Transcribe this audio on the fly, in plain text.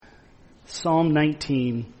Psalm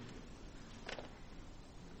 19.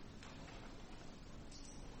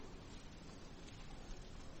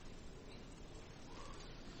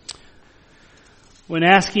 When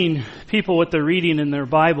asking people what they're reading in their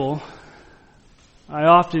Bible, I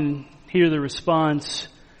often hear the response,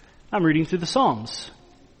 I'm reading through the Psalms.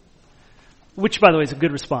 Which, by the way, is a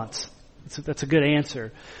good response. That's a good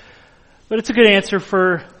answer. But it's a good answer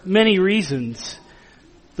for many reasons.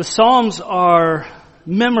 The Psalms are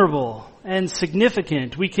memorable and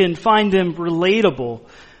significant. We can find them relatable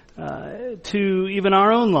to even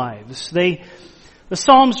our own lives. The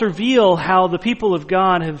Psalms reveal how the people of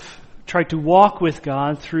God have tried to walk with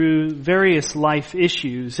God through various life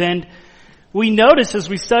issues. And we notice as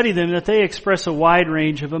we study them that they express a wide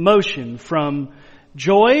range of emotion, from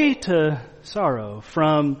joy to sorrow,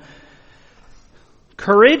 from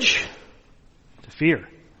courage to fear,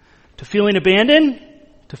 to feeling abandoned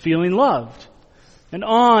to feeling loved. And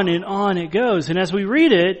on it goes. And as we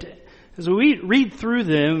read it, as we read through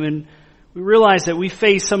them and we realize that we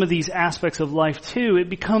face some of these aspects of life too, it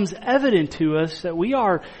becomes evident to us that we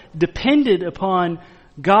are dependent upon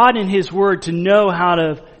God and His Word to know how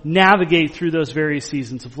to navigate through those various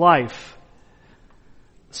seasons of life.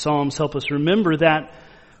 The Psalms help us remember that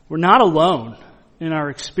we're not alone in our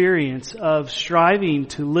experience of striving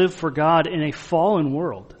to live for God in a fallen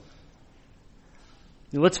world.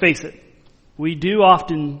 Now, let's face it, we do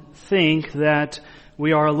often think that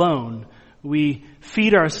we are alone. We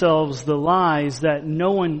feed ourselves the lies that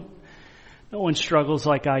no one struggles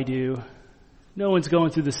like I do. No one's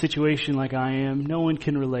going through the situation like I am. No one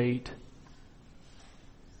can relate.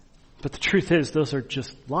 But the truth is, those are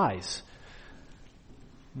just lies.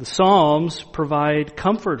 The Psalms provide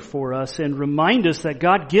comfort for us and remind us that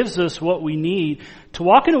God gives us what we need to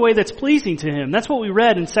walk in a way that's pleasing to Him. That's what we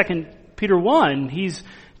read in 2 Peter 1. He's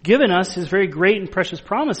given us His very great and precious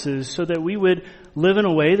promises so that we would live in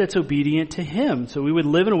a way that's obedient to Him. So we would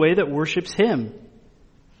live in a way that worships Him.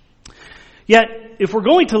 Yet, if we're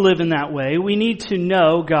going to live in that way, we need to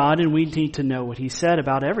know God and we need to know what He said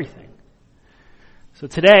about everything. So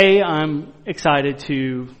today, I'm excited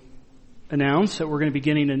to announce that we're going to be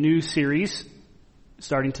beginning a new series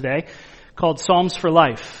starting today called Psalms for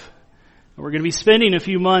Life. We're going to be spending a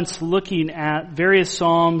few months looking at various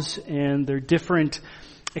Psalms and their different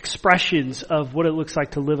expressions of what it looks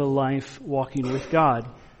like to live a life walking with God.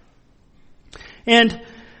 And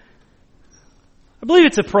I believe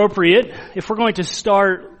it's appropriate, if we're going to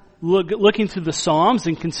start looking through the Psalms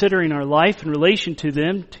and considering our life in relation to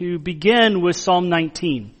them, to begin with Psalm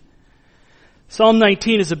 19. Psalm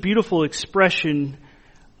 19 is a beautiful expression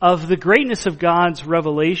of the greatness of God's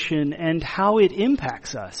revelation and how it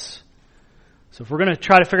impacts us. So if we're going to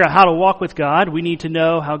try to figure out how to walk with God, we need to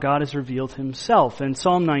know how God has revealed Himself. And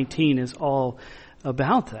Psalm 19 is all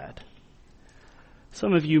about that.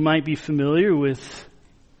 Some of you might be familiar with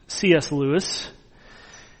C.S. Lewis.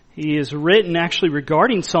 He has written actually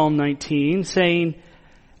regarding Psalm 19 saying,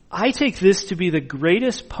 I take this to be the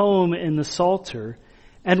greatest poem in the Psalter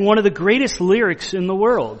and one of the greatest lyrics in the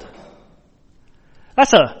world.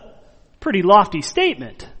 That's a pretty lofty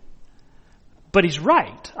statement. But he's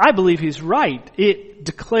right. I believe he's right. It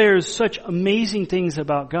declares such amazing things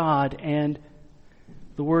about God and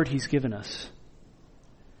the Word He's given us.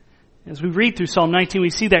 As we read through Psalm 19, we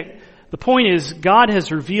see that the point is God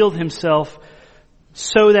has revealed Himself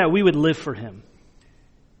so that we would live for Him.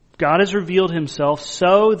 God has revealed Himself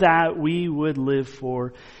so that we would live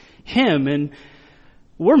for Him. And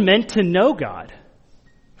we're meant to know God.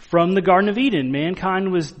 From the Garden of Eden, mankind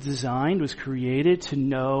was created to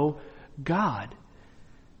know God.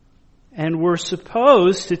 And we're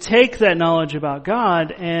supposed to take that knowledge about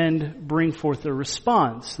God and bring forth a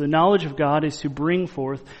response. The knowledge of God is to bring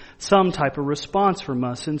forth some type of response from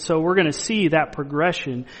us. And so we're going to see that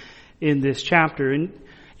progression in this chapter. And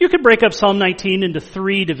you could break up Psalm 19 into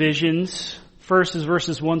three divisions. First is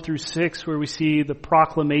verses 1 through 6, where we see the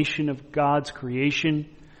proclamation of God's creation.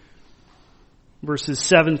 Verses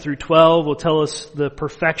 7 through 12 will tell us the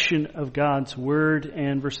perfection of God's Word,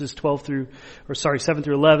 and verses 7 through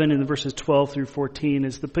 11, and verses 12 through 14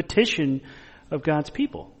 is the petition of God's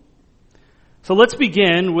people. So let's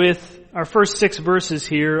begin with our first 6 verses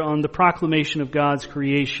here on the proclamation of God's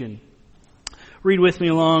creation. Read with me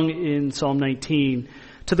along in Psalm 19.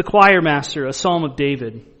 To the choir master, a psalm of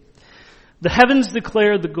David. The heavens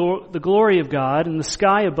declare the glory of God, and the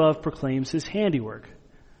sky above proclaims His handiwork.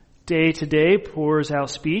 Day to day pours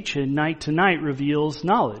out speech, and night to night reveals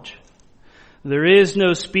knowledge. There is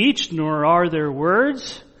no speech, nor are there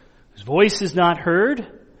words. His voice is not heard.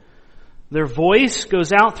 Their voice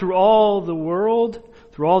goes out through all the world,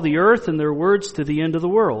 through all the earth, and their words to the end of the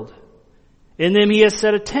world. In them he has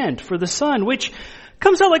set a tent for the sun, which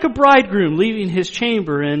comes out like a bridegroom leaving his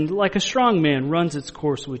chamber, and like a strong man runs its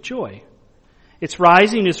course with joy. Its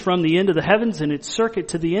rising is from the end of the heavens, and its circuit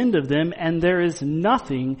to the end of them, and there is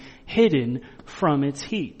nothing hidden from its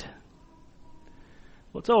heat.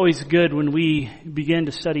 Well, it's always good when we begin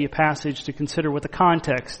to study a passage to consider what the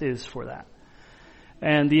context is for that.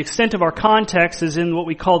 And the extent of our context is in what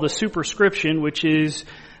we call the superscription, which is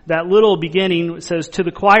that little beginning. It says, to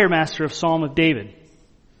the choir master of Psalm of David.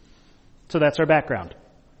 So that's our background.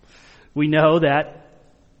 We know that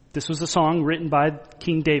this was a song written by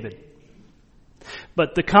King David.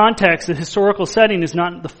 But the context, the historical setting, is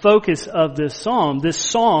not the focus of this psalm. This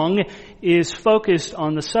song is focused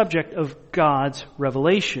on the subject of God's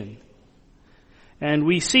revelation. And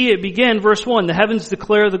we see it begin, verse 1, the heavens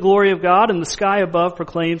declare the glory of God, and the sky above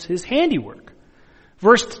proclaims his handiwork.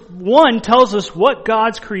 Verse 1 tells us what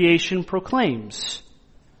God's creation proclaims.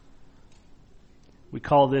 We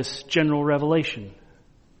call this general revelation.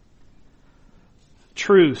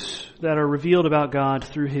 Truths that are revealed about God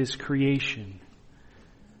through his creation.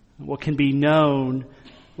 What can be known,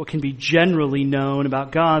 what can be generally known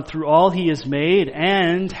about God through all he has made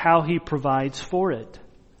and how he provides for it.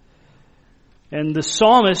 And the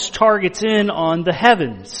psalmist targets in on the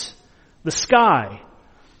heavens, the sky,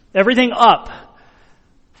 everything up,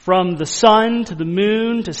 from the sun to the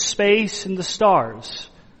moon to space and the stars.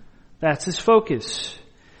 That's his focus.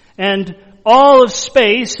 And all of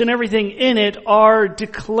space and everything in it are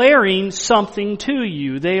declaring something to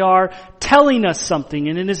you. They are telling us something,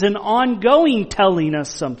 and it is an ongoing telling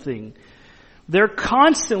us something. They're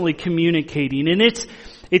constantly communicating, and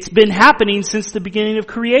it's been happening since the beginning of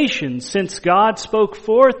creation, since God spoke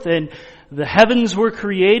forth and the heavens were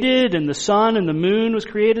created and the sun and the moon was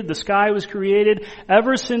created, the sky was created.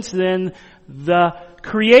 Ever since then, the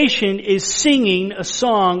creation is singing a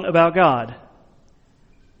song about God.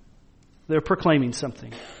 They're proclaiming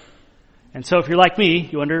something. And so if you're like me,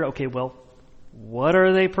 you wonder, okay, well, what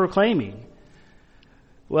are they proclaiming?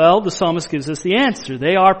 Well, the psalmist gives us the answer.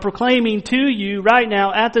 They are proclaiming to you right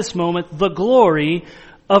now at this moment the glory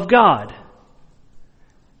of God.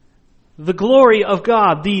 The glory of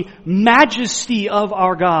God, the majesty of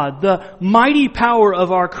our God, the mighty power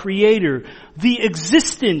of our Creator, the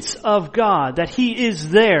existence of God, that He is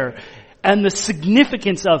there, and the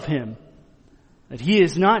significance of Him. That He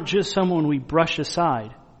is not just someone we brush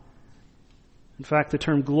aside. In fact, the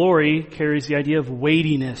term glory carries the idea of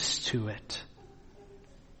weightiness to it.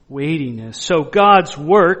 Weightiness. So God's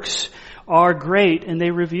works are great and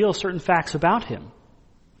they reveal certain facts about Him.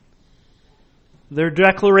 Their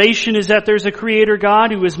declaration is that there's a Creator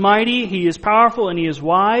God who is mighty, He is powerful, and He is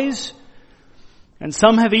wise. And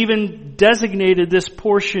some have even designated this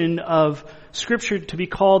portion of Scripture to be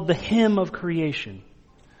called the hymn of creation.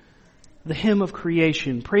 The hymn of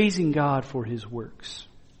creation, praising God for His works.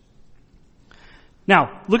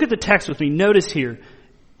 Now, look at the text with me. Notice here.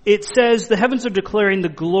 It says the heavens are declaring the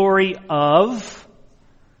glory of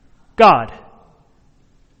God.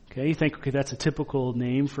 Okay, you think, okay, that's a typical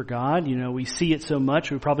name for God. You know, we see it so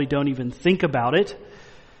much, we probably don't even think about it.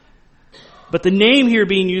 But the name here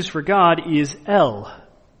being used for God is El.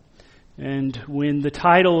 And when the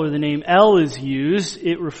title or the name El is used,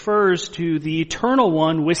 it refers to the Eternal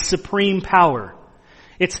One with supreme power.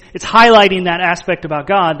 It's highlighting that aspect about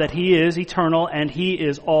God, that He is eternal and He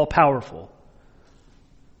is all-powerful.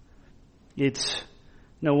 It's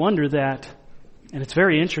no wonder that, and it's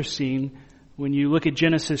very interesting, when you look at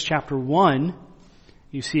Genesis chapter 1,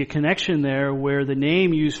 you see a connection there where the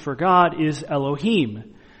name used for God is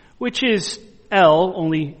Elohim, which is El,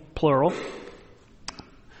 only plural,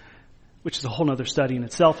 which is a whole other study in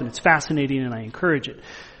itself, and it's fascinating, and I encourage it.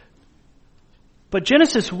 But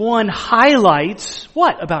Genesis 1 highlights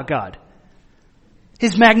what about God?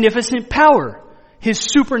 His magnificent power, His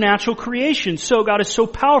supernatural creation. So God is so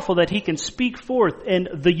powerful that He can speak forth, and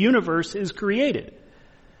the universe is created.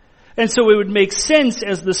 And so it would make sense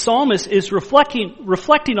as the psalmist is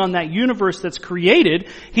reflecting on that universe that's created,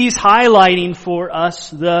 he's highlighting for us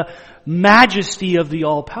the majesty of the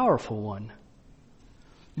all-powerful one.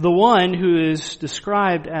 The one who is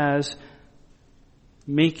described as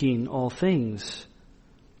making all things.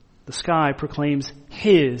 The sky proclaims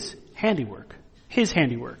His handiwork. His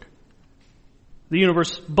handiwork. The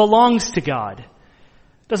universe belongs to God.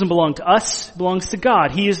 It doesn't belong to us, it belongs to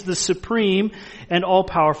God. He is the supreme and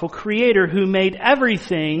all-powerful Creator who made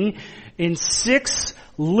everything in 6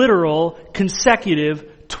 literal, consecutive,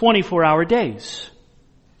 24-hour days.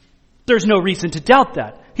 There's no reason to doubt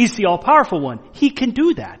that. He's the all-powerful one. He can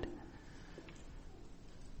do that.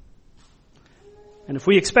 And if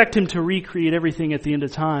we expect him to recreate everything at the end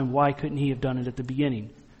of time, why couldn't he have done it at the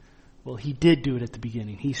beginning? Well, he did do it at the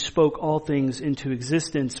beginning. He spoke all things into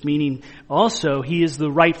existence, meaning also he is the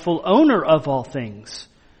rightful owner of all things.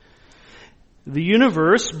 The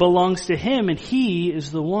universe belongs to him, and he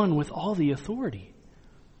is the one with all the authority.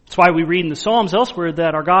 That's why we read in the Psalms elsewhere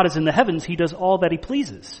that our God is in the heavens. He does all that he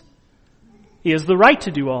pleases. He has the right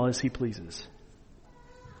to do all as he pleases.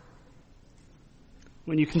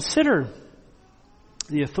 When you consider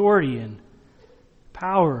the authority and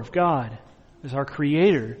power of God as our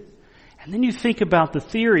Creator, and then you think about the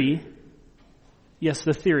theory, yes,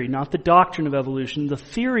 the theory, not the doctrine of evolution, the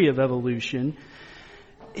theory of evolution,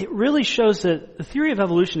 it really shows that the theory of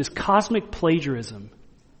evolution is cosmic plagiarism.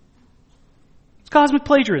 It's cosmic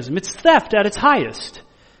plagiarism. It's theft at its highest.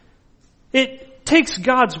 It takes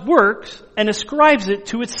God's works and ascribes it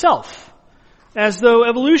to itself, as though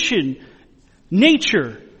evolution,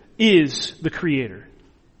 nature, is the creator.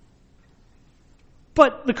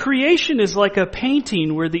 But the creation is like a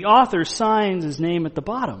painting where the author signs his name at the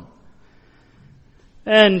bottom.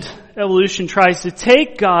 And evolution tries to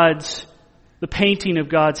take the painting of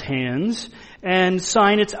God's hands and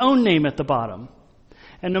sign its own name at the bottom.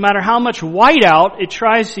 And no matter how much whiteout it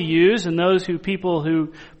tries to use, and people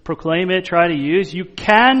who proclaim it try to use, you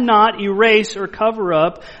cannot erase or cover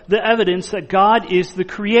up the evidence that God is the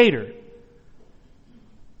creator.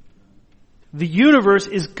 The universe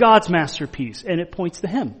is God's masterpiece, and it points to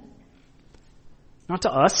him, not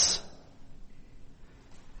to us.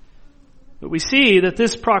 But we see that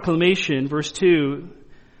this proclamation, verse 2,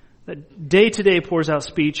 that day to day pours out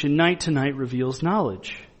speech and night to night reveals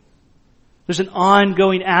knowledge. There's an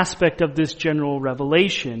ongoing aspect of this general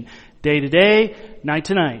revelation. Day to day, night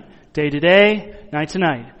to night. Day to day, night to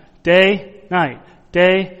night. Day, night.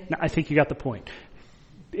 Day, I think you got the point.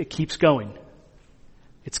 It keeps going.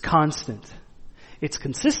 It's constant. It's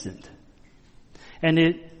consistent. And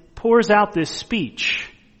it pours out this speech.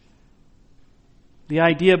 The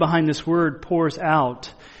idea behind this word pours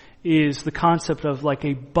out is the concept of like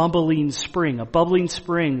a bubbling spring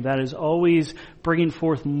that is always bringing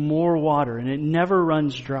forth more water, and it never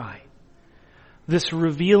runs dry. This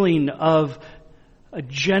revealing of a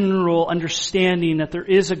general understanding that there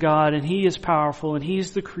is a God and he is powerful and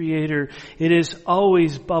he's the creator. It is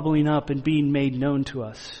always bubbling up and being made known to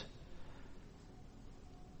us.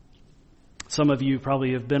 Some of you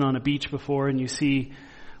probably have been on a beach before and you see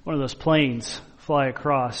one of those planes fly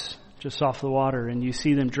across just off the water, and you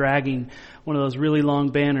see them dragging one of those really long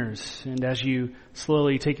banners. And as you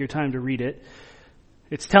slowly take your time to read it,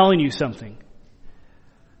 it's telling you something.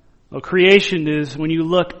 Well, creation is, when you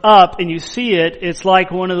look up and you see it, it's like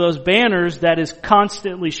one of those banners that is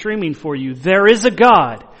constantly streaming for you. There is a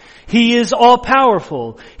God. He is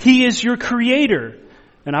all-powerful. He is your creator.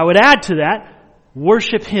 And I would add to that,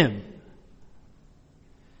 worship him.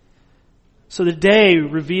 So the day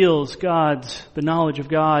reveals the knowledge of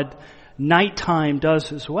God. Nighttime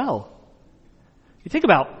does as well. You think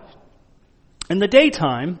about, in the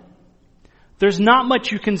daytime, there's not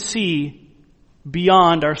much you can see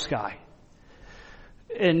beyond our sky.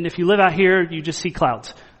 And if you live out here, you just see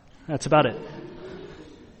clouds. That's about it.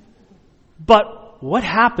 But what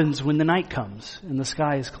happens when the night comes and the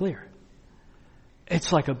sky is clear?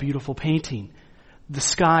 It's like a beautiful painting. The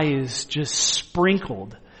sky is just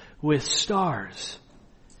sprinkled with stars.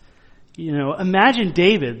 Imagine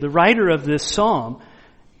David, the writer of this psalm.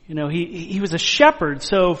 He was a shepherd,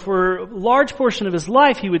 so for a large portion of his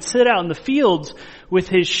life, he would sit out in the fields with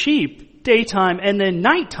his sheep, daytime and then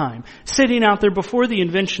nighttime, sitting out there before the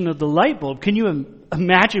invention of the light bulb. Can you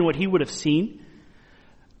imagine what he would have seen?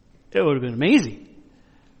 It would have been amazing.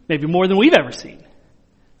 Maybe more than we've ever seen,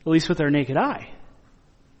 at least with our naked eye.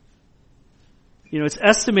 It's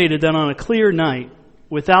estimated that on a clear night,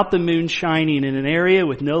 without the moon shining in an area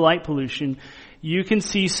with no light pollution, you can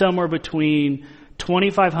see somewhere between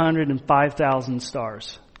 2,500 and 5,000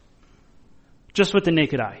 stars. Just with the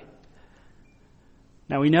naked eye.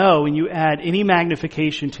 Now we know when you add any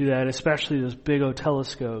magnification to that, especially those big old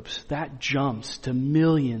telescopes, that jumps to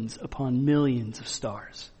millions upon millions of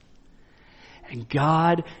stars. And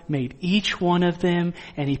God made each one of them,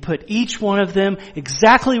 and he put each one of them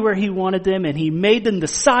exactly where he wanted them, and he made them the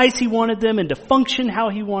size he wanted them and to function how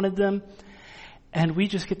he wanted them. And we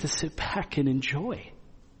just get to sit back and enjoy.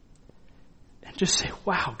 And just say,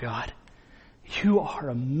 wow, God, you are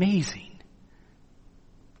amazing.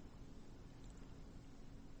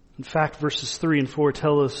 In fact, verses 3 and 4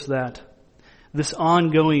 tell us that this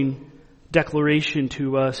ongoing declaration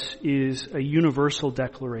to us is a universal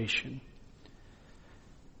declaration.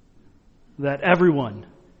 That everyone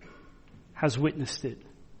has witnessed it.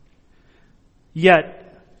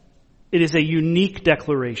 Yet, it is a unique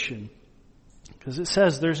declaration because it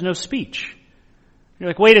says there's no speech. You're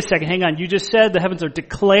like, wait a second, hang on. You just said the heavens are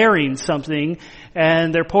declaring something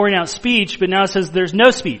and they're pouring out speech, but now it says there's no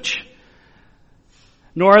speech.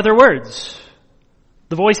 Nor are there words.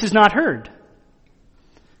 The voice is not heard.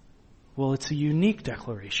 Well, it's a unique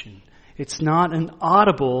declaration. It's not an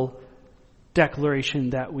audible declaration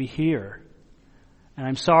that we hear. And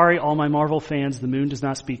I'm sorry, all my Marvel fans, the moon does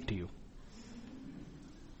not speak to you.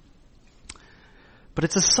 But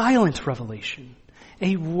it's a silent revelation.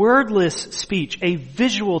 A wordless speech, a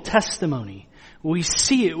visual testimony. We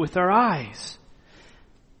see it with our eyes.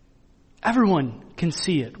 Everyone can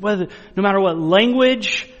see it, no matter what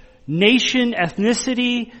language, nation,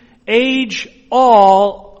 ethnicity, age,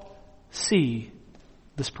 all see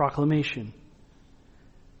this proclamation.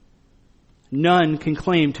 None can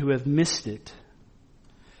claim to have missed it.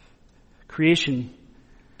 Creation,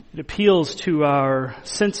 it appeals to our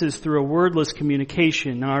senses through a wordless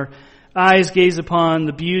communication. Our eyes gaze upon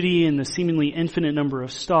the beauty and the seemingly infinite number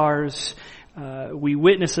of stars. We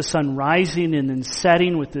witness the sun rising and then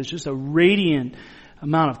setting with this just a radiant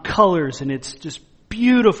amount of colors, and it's just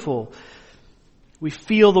beautiful. We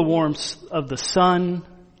feel the warmth of the sun,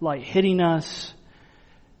 light hitting us,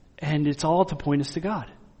 and it's all to point us to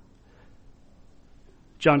God.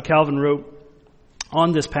 John Calvin wrote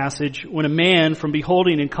on this passage, when a man, from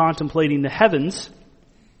beholding and contemplating the heavens,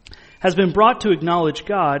 has been brought to acknowledge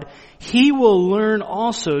God, he will learn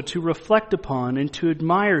also to reflect upon and to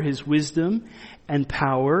admire his wisdom and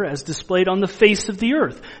power as displayed on the face of the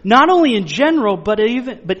earth. Not only in general, but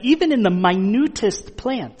even in the minutest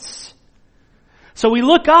plants. So we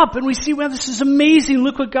look up and we see, well, this is amazing.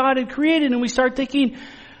 Look what God had created. And we start thinking,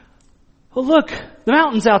 oh, look, the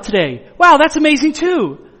mountain's out today. Wow, that's amazing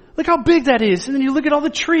too. Look how big that is. And then you look at all the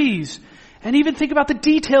trees. And even think about the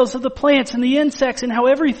details of the plants and the insects and how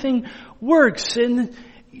everything works. And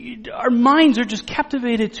our minds are just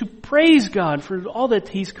captivated to praise God for all that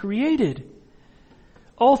He's created.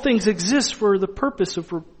 All things exist for the purpose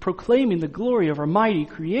of proclaiming the glory of our mighty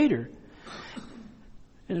Creator.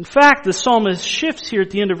 And in fact, the psalmist shifts here at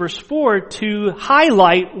the end of verse 4 to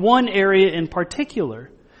highlight one area in particular.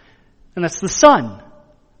 And that's the sun.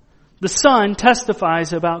 The sun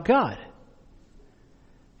testifies about God.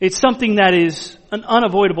 It's something that is an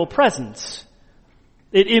unavoidable presence.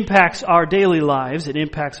 It impacts our daily lives. It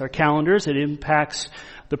impacts our calendars. It impacts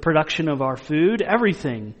the production of our food,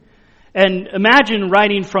 everything. And imagine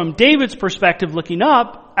writing from David's perspective looking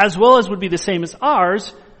up, as well as would be the same as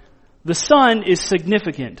ours, the sun is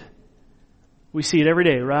significant. We see it every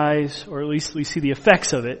day rise, or at least we see the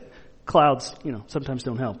effects of it. Clouds, sometimes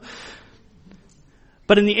don't help.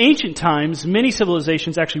 But in the ancient times, many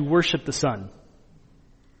civilizations actually worshiped the sun.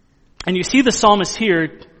 And you see the psalmist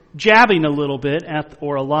here jabbing a little bit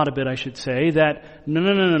or a lot of it, I should say, that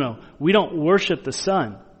no. We don't worship the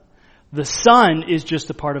sun. The sun is just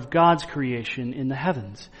a part of God's creation in the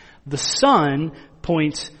heavens. The sun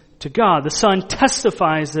points to God. The sun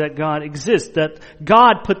testifies that God exists, that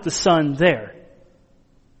God put the sun there.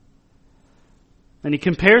 And he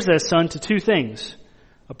compares that sun to two things,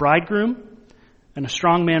 a bridegroom and a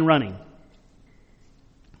strong man running.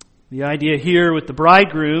 The idea here with the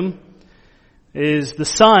bridegroom is the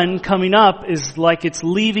sun coming up is like it's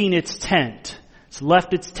leaving its tent. It's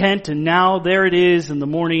left its tent and now there it is in the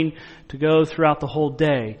morning to go throughout the whole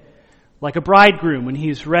day. Like a bridegroom, when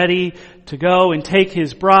he's ready to go and take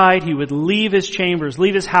his bride, he would leave his chambers,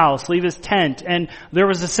 leave his house, leave his tent, and there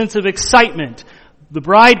was a sense of excitement. The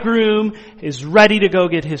bridegroom is ready to go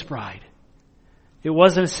get his bride. It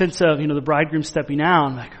wasn't a sense of, the bridegroom stepping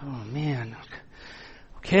out, like, oh man,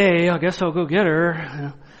 okay, I guess I'll go get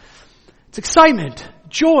her. It's excitement,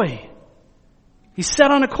 joy. He's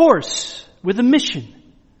set on a course with a mission.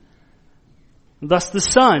 Thus the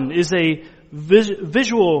sun is a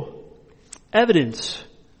visual evidence.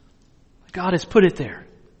 God has put it there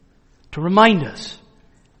to remind us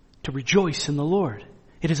to rejoice in the Lord.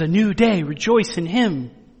 It is a new day. Rejoice in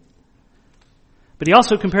Him. But he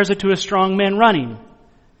also compares it to a strong man running.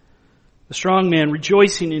 A strong man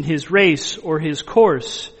rejoicing in his race or his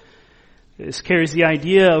course. This carries the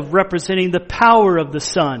idea of representing the power of the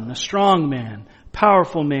sun. A strong man,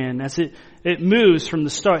 powerful man, as it moves from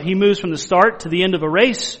the start. He moves from the start to the end of a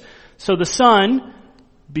race. So the sun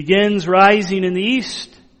begins rising in the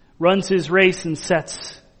east, runs his race and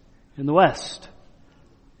sets in the west.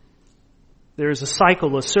 There is a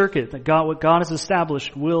cycle, a circuit that what God has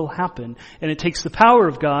established will happen. And it takes the power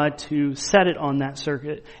of God to set it on that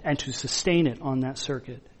circuit and to sustain it on that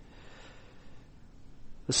circuit.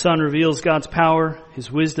 The sun reveals God's power,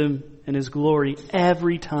 His wisdom, and His glory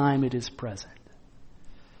every time it is present.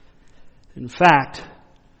 In fact,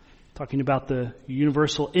 talking about the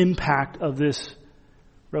universal impact of this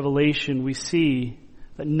revelation, we see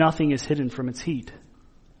that nothing is hidden from its heat.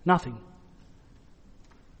 Nothing.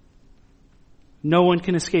 No one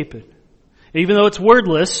can escape it. Even though it's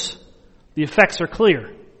wordless, the effects are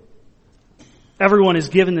clear. Everyone is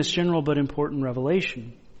given this general but important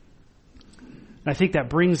revelation. And I think that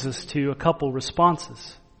brings us to a couple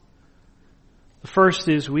responses. The first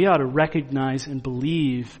is we ought to recognize and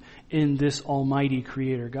believe in this almighty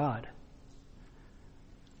Creator God.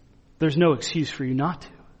 There's no excuse for you not to.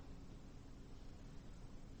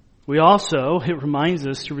 We also, it reminds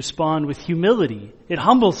us to respond with humility. It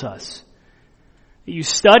humbles us. You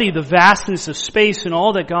study the vastness of space and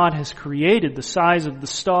all that God has created, the size of the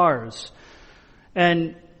stars.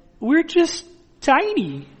 And we're just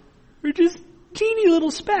tiny. We're just teeny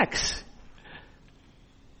little specks.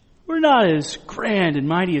 We're not as grand and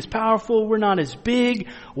mighty, as powerful. We're not as big.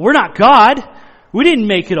 We're not God. We didn't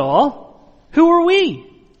make it all. Who are we?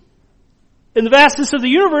 In the vastness of the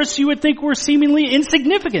universe, you would think we're seemingly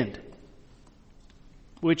insignificant.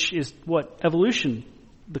 Which is what evolution,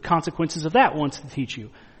 the consequences of that, wants to teach you.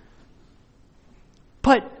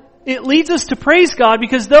 But it leads us to praise God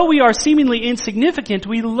because though we are seemingly insignificant,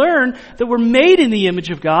 we learn that we're made in the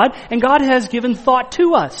image of God and God has given thought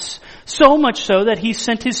to us. So much so that He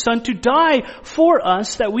sent His Son to die for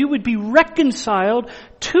us that we would be reconciled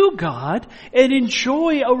to God and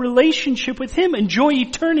enjoy a relationship with Him, enjoy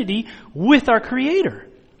eternity with our Creator.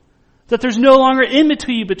 That there's no longer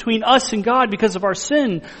enmity between us and God because of our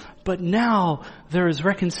sin, but now there is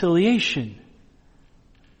reconciliation.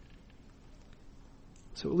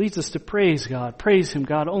 So it leads us to praise God. Praise Him,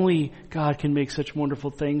 God. Only God can make such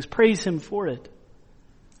wonderful things. Praise Him for it.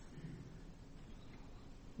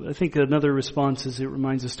 I think another response is it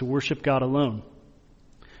reminds us to worship God alone.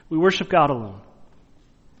 We worship God alone.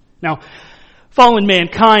 Now, fallen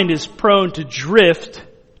mankind is prone to drift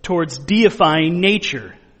towards deifying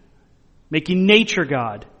nature, making nature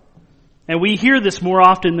God. And we hear this more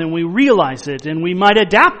often than we realize it, and we might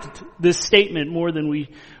adapt this statement more than we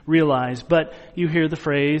realize. But you hear the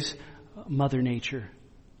phrase, Mother Nature.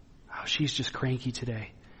 Oh, she's just cranky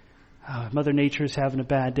today. Oh, Mother Nature's having a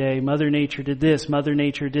bad day. Mother Nature did this. Mother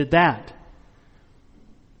Nature did that.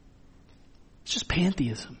 It's just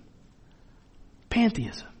pantheism.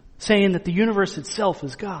 Pantheism. Saying that the universe itself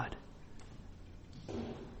is God.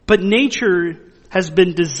 But nature has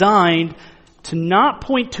been designed to not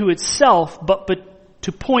point to itself, but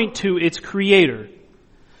to point to its Creator.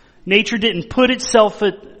 Nature didn't put itself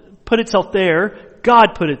there.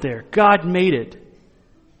 God put it there. God made it.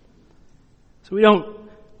 So we don't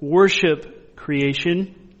worship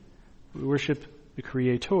creation. We worship the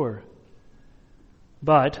Creator.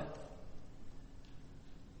 But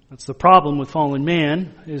that's the problem with fallen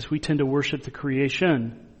man, is we tend to worship the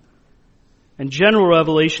creation. And general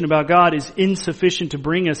revelation about God is insufficient to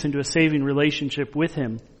bring us into a saving relationship with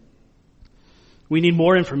Him. We need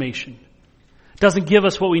more information. It doesn't give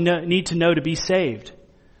us what we need to know to be saved.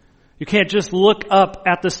 You can't just look up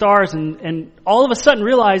at the stars and all of a sudden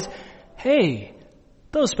realize, hey,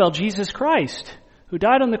 those spell Jesus Christ, who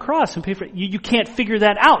died on the cross and paid for it. You can't figure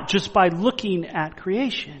that out just by looking at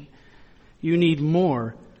creation. You need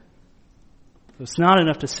more. It's not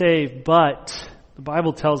enough to save, but the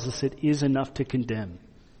Bible tells us it is enough to condemn.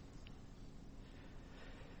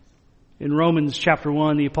 In Romans chapter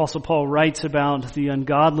 1, the Apostle Paul writes about the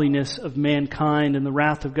ungodliness of mankind and the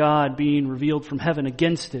wrath of God being revealed from heaven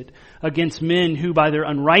against it, against men who by their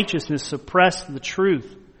unrighteousness suppress the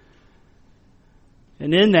truth.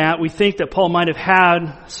 And in that, we think that Paul might have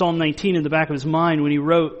had Psalm 19 in the back of his mind when he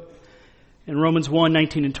wrote in Romans 1,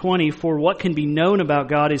 19 and 20, "For what can be known about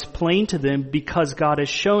God is plain to them because God has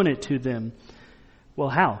shown it to them." Well,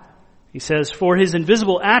 how? He says, "For His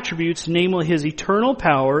invisible attributes, namely His eternal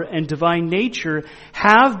power and divine nature,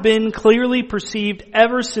 have been clearly perceived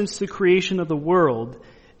ever since the creation of the world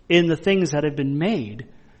in the things that have been made,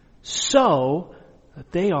 so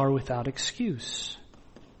that they are without excuse."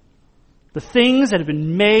 The things that have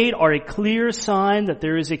been made are a clear sign that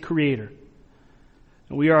there is a Creator,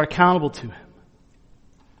 and we are accountable to Him.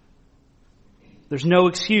 There's no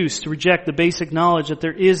excuse to reject the basic knowledge that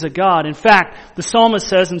there is a God. In fact, the psalmist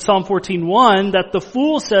says in Psalm 14:1 that the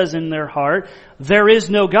fool says in their heart, there is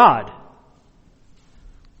no God.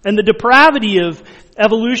 And the depravity of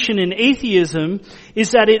evolution and atheism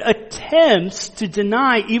is that it attempts to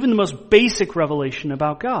deny even the most basic revelation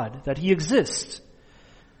about God, that He exists.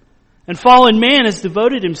 And fallen man has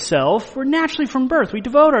devoted himself, we're naturally from birth, we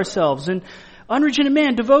devote ourselves, and unregenerate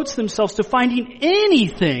man devotes themselves to finding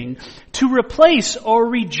anything to replace or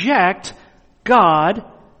reject God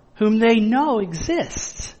whom they know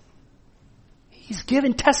exists. He's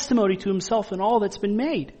given testimony to himself in all that's been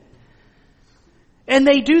made. And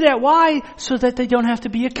they do that, why? So that they don't have to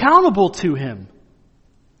be accountable to him.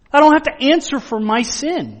 I don't have to answer for my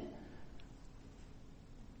sin.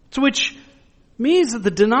 To which means that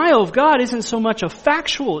the denial of God isn't so much a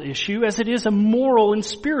factual issue as it is a moral and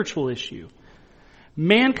spiritual issue.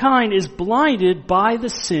 Mankind is blinded by the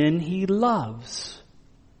sin he loves.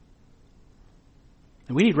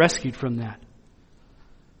 And we need rescued from that.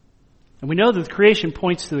 And we know that the creation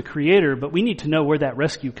points to the Creator, but we need to know where that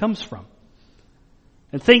rescue comes from.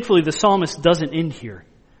 And thankfully, the psalmist doesn't end here.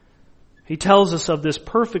 He tells us of this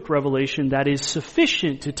perfect revelation that is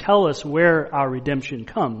sufficient to tell us where our redemption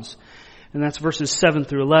comes. And that's verses 7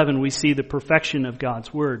 through 11. We see the perfection of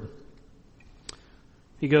God's Word.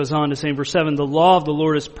 He goes on to say in verse 7, the law of the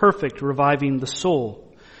Lord is perfect, reviving the soul.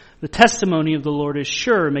 The testimony of the Lord is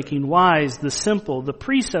sure, making wise the simple. The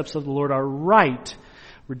precepts of the Lord are right,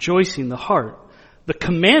 rejoicing the heart. The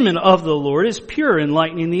commandment of the Lord is pure,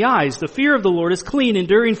 enlightening the eyes. The fear of the Lord is clean,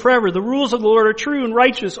 enduring forever. The rules of the Lord are true and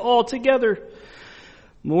righteous altogether.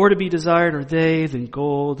 More to be desired are they than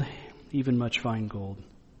gold, even much fine gold.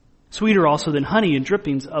 Sweeter also than honey and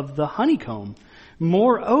drippings of the honeycomb.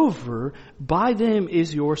 Moreover, by them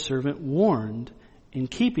is your servant warned. In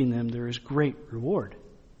keeping them there is great reward.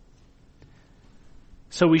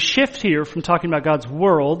 So we shift here from talking about God's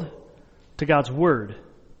world to God's Word.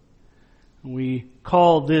 We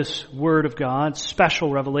call this Word of God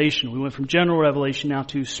special revelation. We went from general revelation now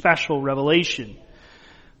to special revelation.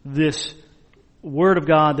 This Word of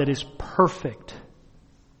God that is perfect.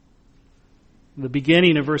 The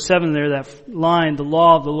beginning of verse 7 there, that line, the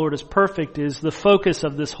law of the Lord is perfect, is the focus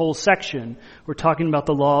of this whole section. We're talking about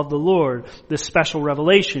the law of the Lord, this special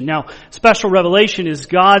revelation. Now, special revelation is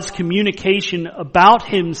God's communication about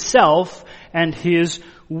Himself and His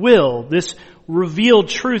will. This revealed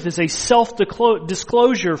truth is a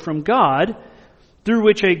self-disclosure from God through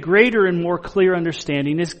which a greater and more clear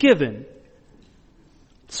understanding is given.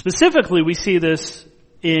 Specifically, we see this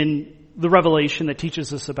in the revelation that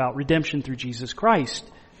teaches us about redemption through Jesus Christ.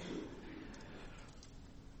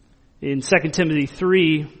 In 2 Timothy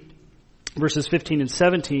 3, verses 15 and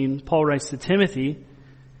 17, Paul writes to Timothy,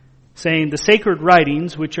 saying, the sacred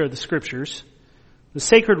writings, which are the Scriptures, the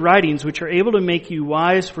sacred writings which are able to make you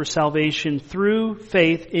wise for salvation through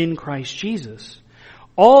faith in Christ Jesus.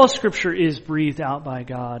 All Scripture is breathed out by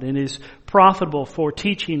God and is profitable for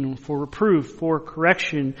teaching, for reproof, for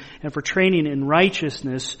correction, and for training in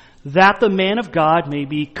righteousness, that the man of God may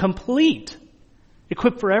be complete,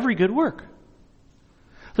 equipped for every good work.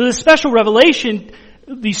 So the special revelation,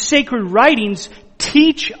 these sacred writings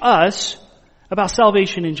teach us about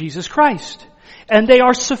salvation in Jesus Christ. And they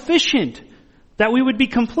are sufficient that we would be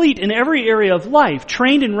complete in every area of life,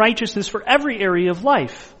 trained in righteousness for every area of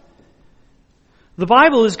life. The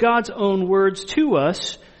Bible is God's own words to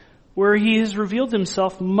us, where He has revealed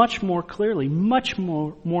Himself much more clearly, much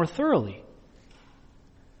more thoroughly.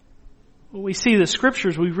 When we see the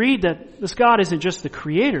Scriptures, we read that this God isn't just the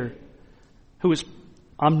Creator, who is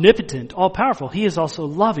omnipotent, all-powerful. He is also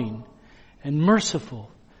loving and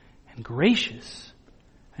merciful and gracious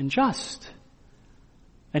and just.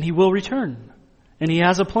 And He will return. And He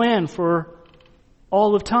has a plan for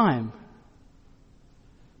all of time.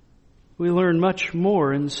 We learn much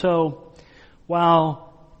more. And so,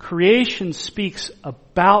 while creation speaks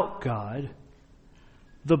about God,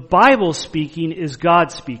 the Bible speaking is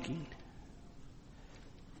God speaking.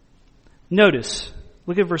 Notice,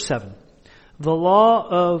 look at verse 7. The law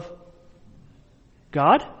of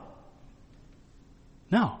God?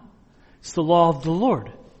 No. It's the law of the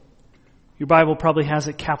Lord. Your Bible probably has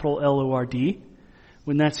it capital L-O-R-D.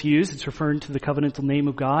 When that's used, it's referring to the covenantal name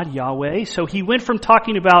of God, Yahweh. So He went from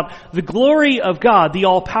talking about the glory of God, the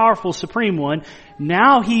all-powerful Supreme One.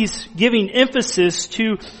 Now He's giving emphasis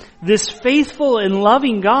to this faithful and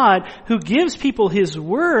loving God who gives people His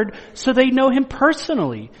Word so they know Him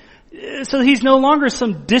personally. So He's no longer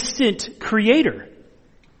some distant creator,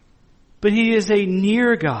 but He is a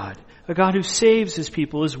near God, a God who saves His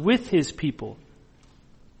people, is with His people.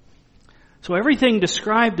 So everything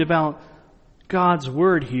described about God's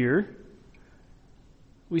Word here,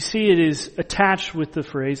 we see it is attached with the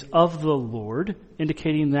phrase of the Lord,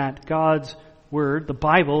 indicating that God's Word, the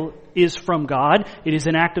Bible, is from God. It is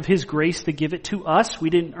an act of His grace to give it to us. We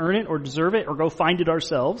didn't earn it or deserve it or go find it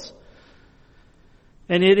ourselves.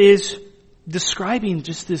 And it is describing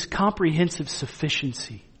just this comprehensive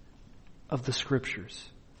sufficiency of the Scriptures.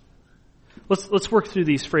 Let's work through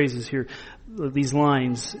these phrases here, these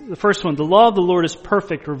lines. The first one, the law of the Lord is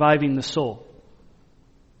perfect, reviving the soul.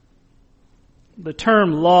 The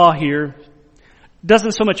term law here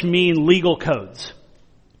doesn't so much mean legal codes.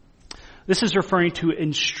 This is referring to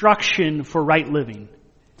instruction for right living.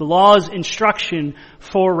 The law is instruction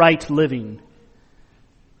for right living.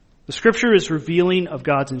 The Scripture is revealing of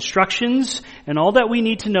God's instructions and all that we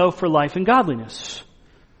need to know for life and godliness.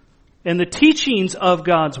 And the teachings of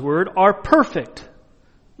God's Word are perfect.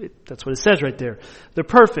 That's what it says right there. They're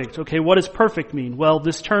perfect. Okay, what does perfect mean? Well,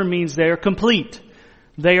 this term means they are complete.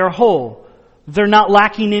 They are whole. They're not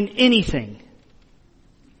lacking in anything.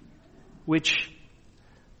 Which,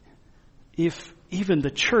 if even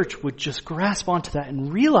the church would just grasp onto that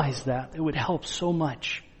and realize that, it would help so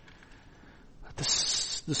much.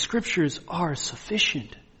 The Scriptures are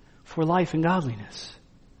sufficient for life and godliness.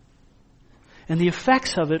 And the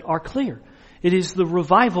effects of it are clear. It is the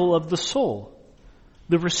revival of the soul.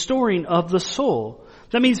 The restoring of the soul.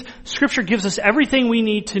 That means Scripture gives us everything we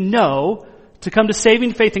need to know to come to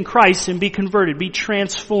saving faith in Christ and be converted, be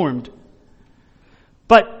transformed.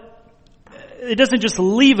 But it doesn't just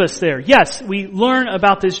leave us there. Yes, we learn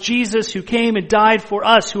about this Jesus who came and died for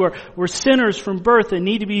us who were sinners from birth and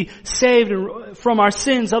need to be saved from our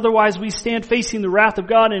sins. Otherwise, we stand facing the wrath of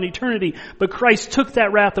God in eternity. But Christ took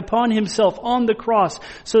that wrath upon himself on the cross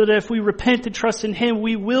so that if we repent and trust in him,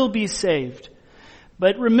 we will be saved.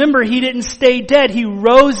 But remember, he didn't stay dead. He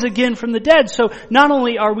rose again from the dead. So not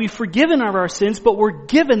only are we forgiven of our sins, but we're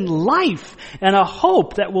given life and a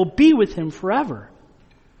hope that will be with him forever.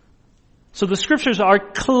 So the Scriptures are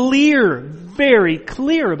clear, very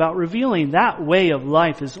clear about revealing that way of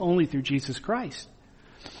life is only through Jesus Christ.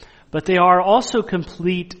 But they are also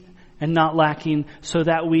complete and not lacking so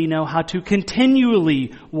that we know how to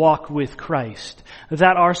continually walk with Christ.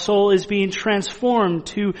 That our soul is being transformed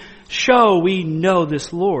to show we know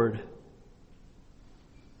this Lord.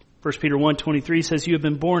 1 Peter 1:23 says, "You have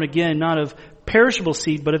been born again, not of perishable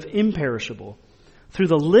seed, but of imperishable, through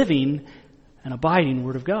the living and abiding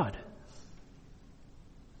Word of God."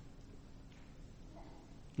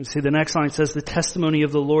 You see, the next line says, "The testimony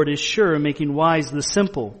of the Lord is sure, making wise the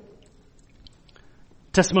simple."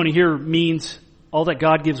 Testimony here means all that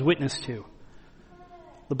God gives witness to.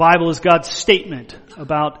 The Bible is God's statement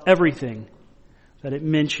about everything that it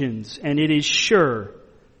mentions, and it is sure,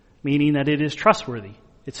 meaning that it is trustworthy.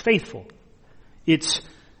 It's faithful. It's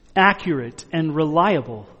accurate and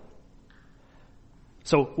reliable.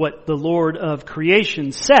 So what the Lord of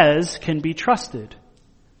creation says can be trusted.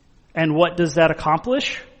 And what does that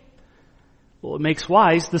accomplish? Well, it makes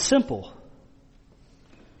wise the simple.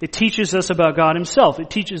 It teaches us about God himself. It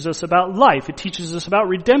teaches us about life. It teaches us about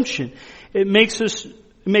redemption. It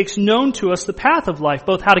makes known to us the path of life,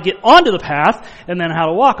 both how to get onto the path and then how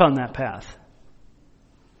to walk on that path.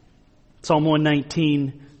 Psalm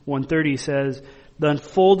 119, 130 says, "The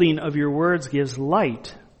unfolding of your words gives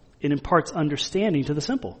light. It imparts understanding to the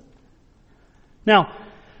simple." Now,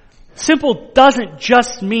 simple doesn't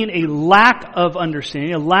just mean a lack of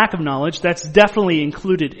understanding, a lack of knowledge. That's definitely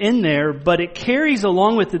included in there, but it carries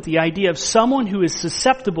along with it the idea of someone who is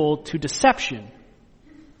susceptible to deception.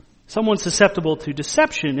 Someone susceptible to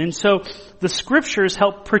deception. And so the Scriptures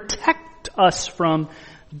help protect us from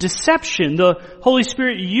deception. The Holy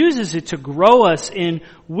Spirit uses it to grow us in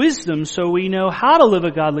wisdom so we know how to live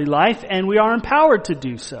a godly life, and we are empowered to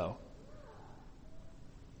do so.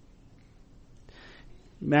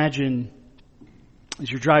 Imagine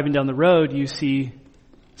as you're driving down the road, you see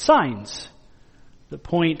signs that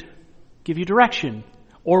point, give you direction,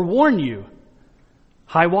 or warn you.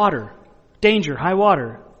 High water, danger, high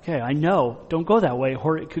water. Okay, I know, don't go that way,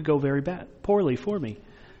 or it could go very poorly for me.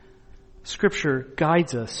 Scripture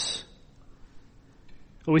guides us.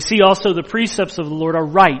 We see also the precepts of the Lord are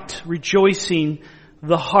right, rejoicing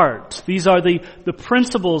the heart. These are the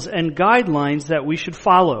principles and guidelines that we should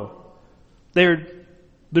follow. They're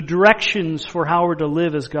the directions for how we're to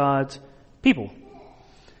live as God's people.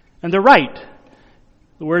 And they're right.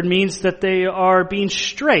 The word means that they are being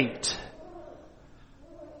straight.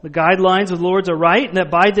 The guidelines of the Lord's are right, and that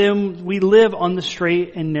by them we live on the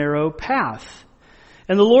straight and narrow path.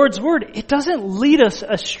 And the Lord's word, it doesn't lead us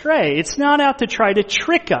astray. It's not out to try to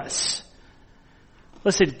trick us.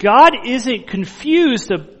 Listen, God isn't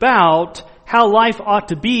confused about how life ought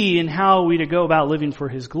to be and how we to go about living for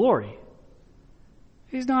His glory.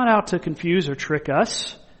 He's not out to confuse or trick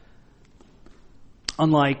us.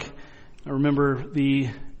 Unlike, I remember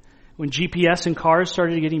when GPS in cars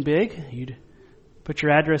started getting big, you'd put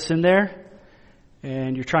your address in there,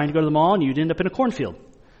 and you're trying to go to the mall, and you'd end up in a cornfield.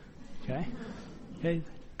 Okay?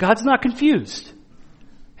 God's not confused.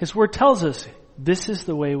 His word tells us this is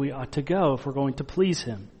the way we ought to go if we're going to please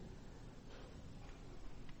Him.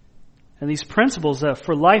 And these principles that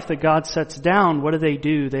for life that God sets down, what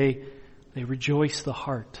do? They rejoice the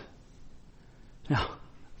heart. Now,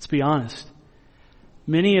 let's be honest.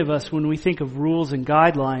 Many of us, when we think of rules and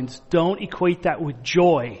guidelines, don't equate that with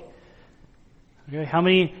joy. Okay, how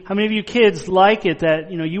many of you kids like it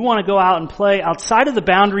that, you want to go out and play outside of the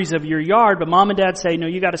boundaries of your yard, but mom and dad say, no,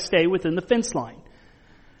 you got to stay within the fence line.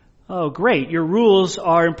 Oh, great. Your rules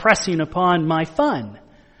are impressing upon my fun.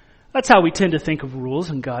 That's how we tend to think of rules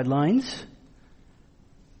and guidelines.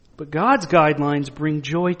 But God's guidelines bring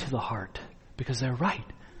joy to the heart because they're right.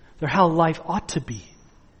 They're how life ought to be.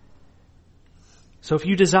 So if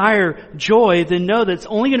you desire joy, then know that it's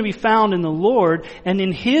only going to be found in the Lord and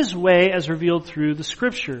in His way as revealed through the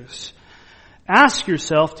Scriptures. Ask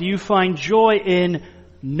yourself, do you find joy in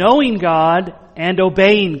knowing God and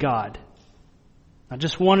obeying God? Not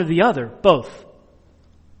just one or the other, both.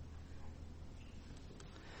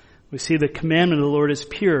 We see the commandment of the Lord is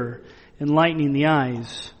pure, enlightening the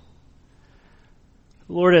eyes.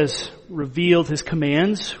 The Lord has revealed His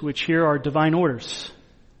commands, which here are divine orders,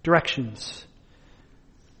 directions.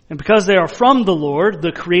 And because they are from the Lord,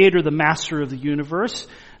 the Creator, the Master of the universe,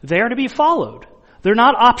 they are to be followed. They're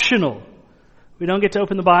not optional. We don't get to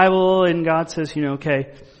open the Bible and God says,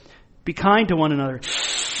 okay, be kind to one another.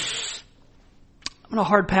 I'm going to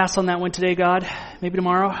hard pass on that one today, God. Maybe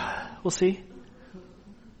tomorrow. We'll see.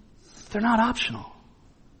 They're not optional.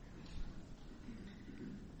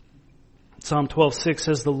 Psalm 12:6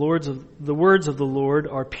 says, the words of the Lord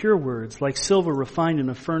are pure words, like silver refined in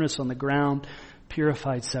a furnace on the ground,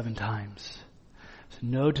 purified 7 times. There's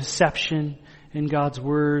no deception in God's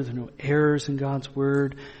Word. There are no errors in God's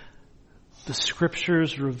Word. The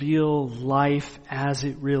Scriptures reveal life as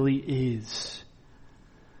it really is.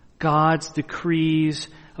 God's decrees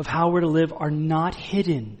of how we're to live are not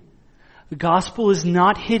hidden. The gospel is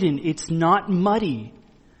not hidden. It's not muddy.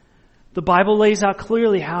 The Bible lays out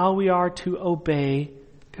clearly how we are to obey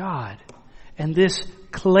God. And this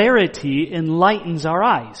clarity enlightens our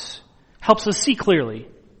eyes. Helps us see clearly.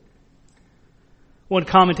 One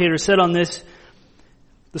commentator said on this,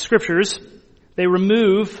 the Scriptures, they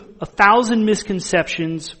remove 1,000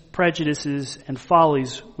 misconceptions, prejudices, and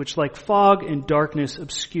follies which like fog and darkness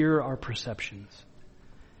obscure our perceptions.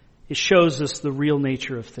 It shows us the real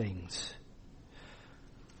nature of things.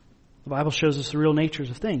 The Bible shows us the real natures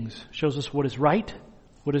of things. It shows us what is right,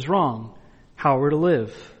 what is wrong, how we're to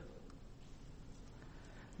live.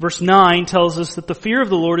 Verse 9 tells us that the fear of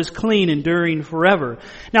the Lord is clean, enduring forever.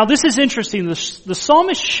 Now this is interesting. The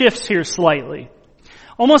psalmist shifts here slightly.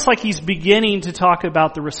 Almost like he's beginning to talk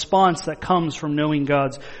about the response that comes from knowing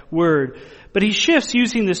God's Word. But he shifts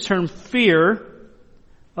using this term fear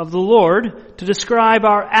of the Lord to describe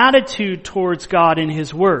our attitude towards God and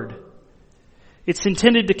His Word. It's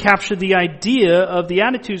intended to capture the idea of the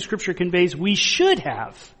attitude Scripture conveys we should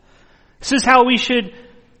have. This is how we should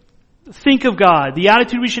think of God. The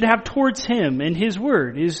attitude we should have towards Him and His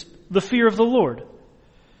Word is the fear of the Lord.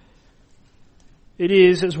 It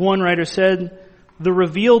is, as one writer said, the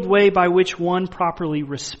revealed way by which one properly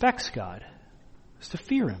respects God is to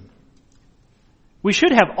fear Him. We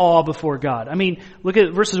should have awe before God. I mean, look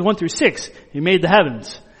at verses 1 through 6. He made the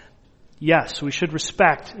heavens. Yes, we should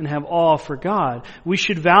respect and have awe for God. We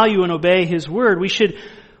should value and obey His Word. We should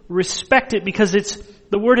respect it because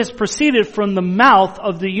the Word has proceeded from the mouth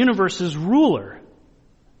of the universe's ruler.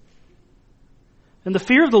 And the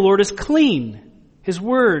fear of the Lord is clean. His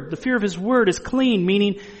Word, the fear of His Word is clean,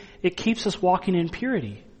 meaning it keeps us walking in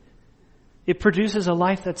purity. It produces a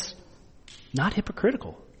life that's not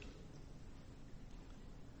hypocritical.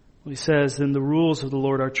 He says, then the rules of the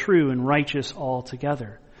Lord are true and righteous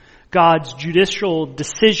altogether. God's judicial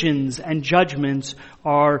decisions and judgments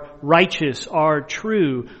are righteous, are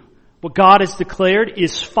true. What God has declared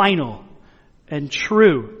is final and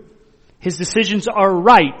true. His decisions are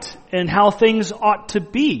right and how things ought to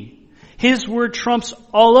be. His word trumps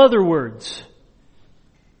all other words.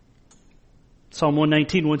 Psalm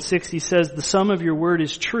 119, 160 says, the sum of your word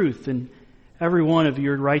is truth, and every one of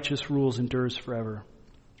your righteous rules endures forever.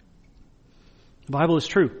 The Bible is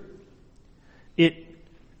true. It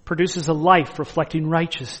produces a life reflecting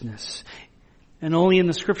righteousness. And only in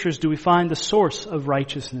the Scriptures do we find the source of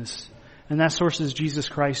righteousness. And that source is Jesus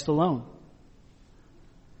Christ alone.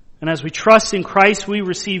 And as we trust in Christ, we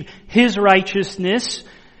receive His righteousness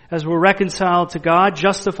as we're reconciled to God,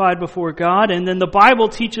 justified before God. And then the Bible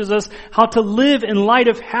teaches us how to live in light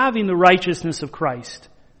of having the righteousness of Christ.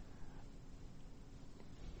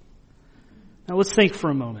 Now let's think for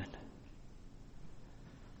a moment.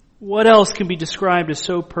 What else can be described as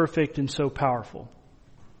so perfect and so powerful?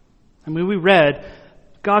 I mean, we read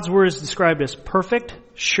God's Word is described as perfect,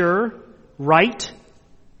 sure, right,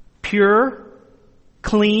 pure,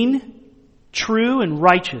 clean, true, and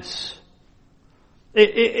righteous.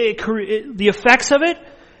 The effects of it,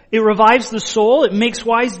 it revives the soul, it makes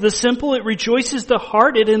wise the simple, it rejoices the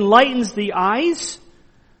heart, it enlightens the eyes.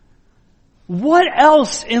 What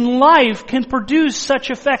else in life can produce such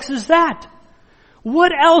effects as that?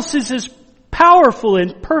 What else is as powerful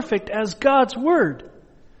and perfect as God's Word?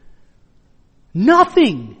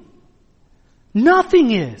 Nothing.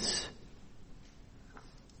 Nothing is.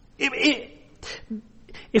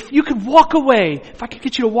 If you could walk away, if I could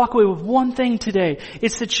get you to walk away with one thing today,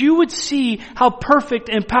 it's that you would see how perfect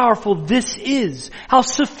and powerful this is, how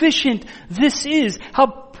sufficient this is, how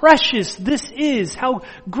precious this is, how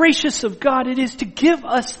gracious of God it is to give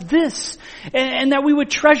us this, and that we would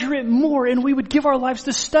treasure it more and we would give our lives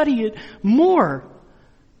to study it more.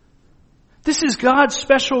 This is God's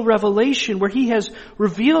special revelation where He has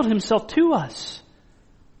revealed Himself to us.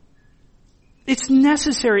 It's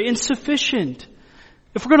necessary and sufficient.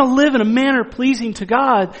 If we're going to live in a manner pleasing to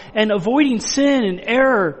God and avoiding sin and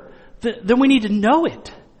error, then we need to know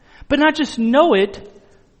it. But not just know it,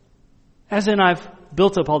 as in I've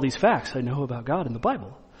built up all these facts I know about God in the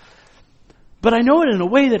Bible. But I know it in a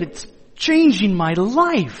way that it's changing my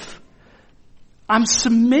life. I'm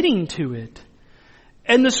submitting to it.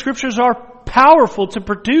 And the Scriptures are powerful to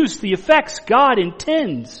produce the effects God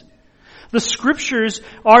intends. The Scriptures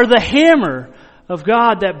are the hammer of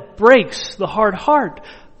God that breaks the hard heart.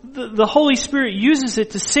 The Holy Spirit uses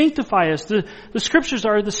it to sanctify us. The Scriptures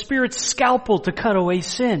are the Spirit's scalpel to cut away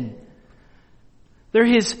sin. They're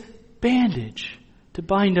His bandage to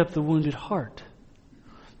bind up the wounded heart.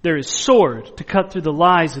 They're His sword to cut through the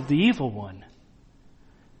lies of the evil one.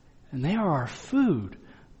 And they are our food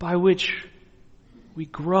by which we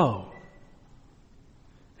grow.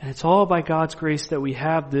 And it's all by God's grace that we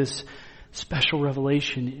have this special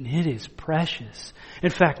revelation, and it is precious.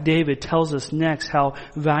 In fact, David tells us next how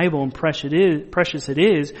valuable and precious it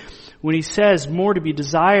is when he says, more to be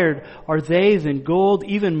desired are they than gold,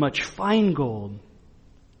 even much fine gold.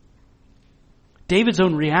 David's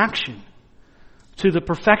own reaction to the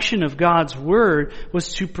perfection of God's Word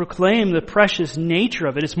was to proclaim the precious nature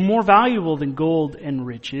of it. It's more valuable than gold and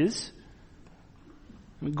riches.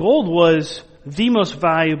 Gold was the most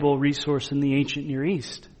valuable resource in the ancient Near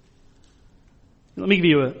East. Let me give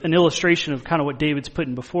you an illustration of kind of what David's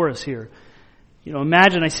putting before us here. You know,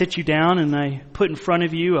 imagine I sit you down and I put in front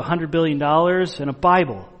of you $100 billion and a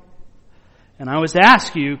Bible. And I was to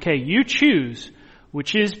ask you, okay, you choose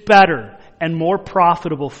which is better and more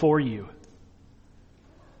profitable for you.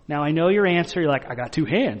 Now I know your answer, you're like, I got two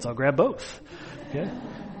hands, I'll grab both. Okay?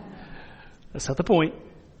 That's not the point.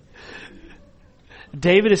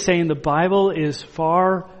 David is saying the Bible is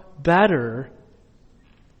far better,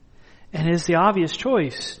 and it is the obvious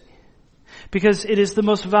choice because it is the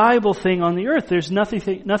most valuable thing on the earth. There's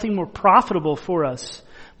nothing more profitable for us,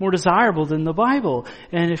 more desirable than the Bible.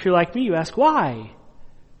 And if you're like me, you ask why?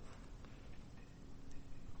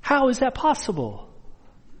 How is that possible?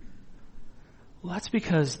 Well, that's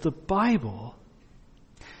because the Bible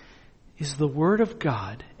is the Word of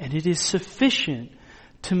God, and it is sufficient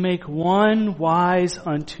to make one wise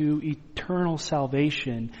unto eternal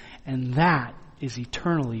salvation, and that is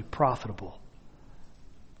eternally profitable.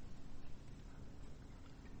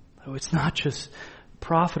 So it's not just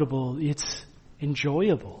profitable, it's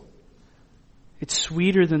enjoyable. It's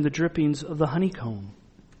sweeter than the drippings of the honeycomb.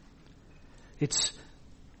 It's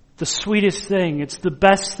the sweetest thing. It's the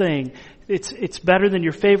best thing. It's better than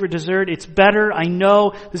your favorite dessert. It's better, I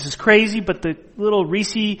know, this is crazy, but the little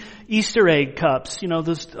Reese Easter egg cups,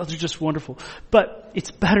 those are just wonderful. But it's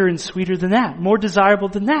better and sweeter than that, more desirable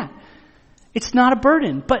than that. It's not a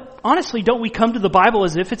burden. But honestly, don't we come to the Bible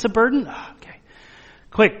as if it's a burden? Okay.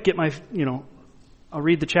 Quick, get my, I'll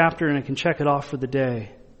read the chapter and I can check it off for the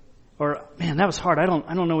day. Or, man, that was hard. I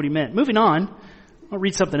don't know what he meant. Moving on, I'll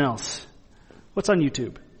read something else. What's on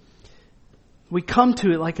YouTube? We come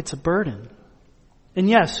to it like it's a burden. And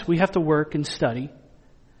yes, we have to work and study.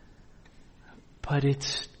 But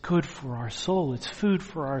it's good for our soul. It's food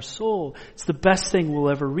for our soul. It's the best thing we'll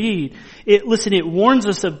ever read. It warns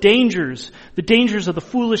us of dangers, the dangers of the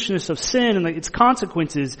foolishness of sin and its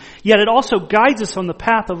consequences. Yet it also guides us on the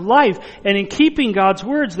path of life. And in keeping God's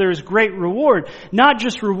words, there is great reward. Not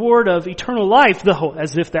just reward of eternal life, though,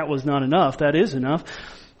 as if that was not enough. That is enough.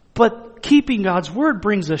 But keeping God's word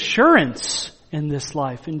brings assurance in this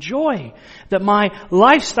life and joy that my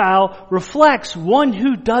lifestyle reflects one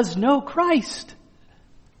who does know Christ.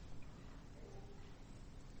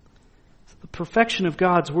 The perfection of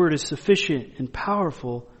God's word is sufficient and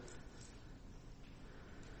powerful,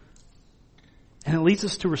 and it leads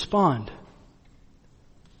us to respond.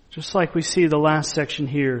 Just like we see the last section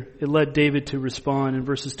here, it led David to respond in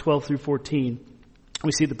verses 12 through 14.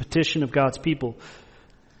 We see the petition of God's people.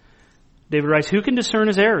 David writes, "Who can discern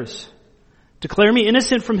his errors? Declare me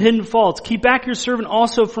innocent from hidden faults. Keep back your servant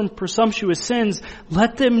also from presumptuous sins.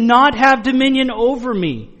 Let them not have dominion over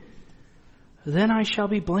me. Then I shall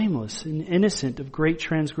be blameless and innocent of great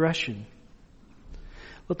transgression.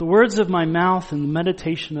 Let the words of my mouth and the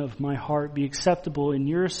meditation of my heart be acceptable in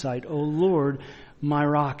your sight, O Lord, my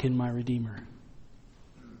rock and my redeemer."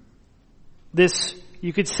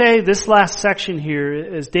 You could say this last section here,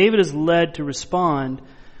 as David is led to respond,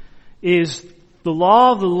 is the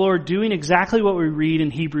law of the Lord doing exactly what we read in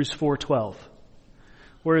Hebrews 4:12,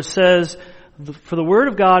 where it says, "For the word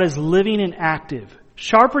of God is living and active,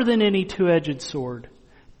 sharper than any two-edged sword,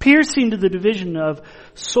 piercing to the division of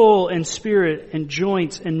soul and spirit and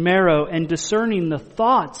joints and marrow, and discerning the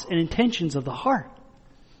thoughts and intentions of the heart."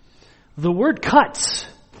 The word cuts.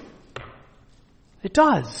 It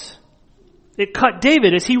does. It cut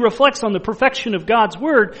David. As he reflects on the perfection of God's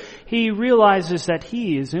word, he realizes that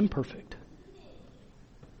he is imperfect.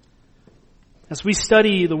 As we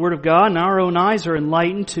study the word of God and our own eyes are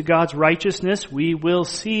enlightened to God's righteousness, we will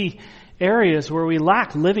see areas where we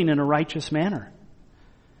lack living in a righteous manner.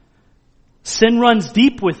 Sin runs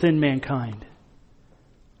deep within mankind.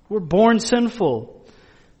 We're born sinful.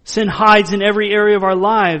 Sin hides in every area of our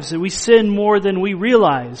lives, and we sin more than we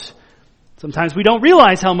realize. Sometimes we don't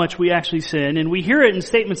realize how much we actually sin, and we hear it in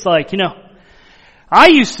statements like, I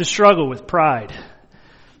used to struggle with pride,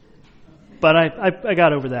 but I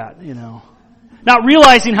got over that, Not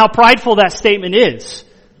realizing how prideful that statement is.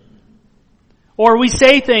 Or we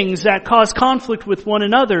say things that cause conflict with one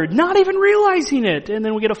another, not even realizing it, and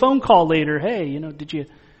then we get a phone call later, "Hey,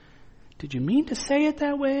 did you mean to say it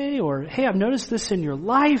that way?" Or, "Hey, I've noticed this in your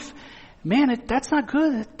life. Man, that's not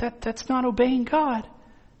good. That's not obeying God."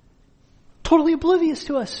 Totally oblivious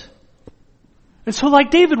to us. And so like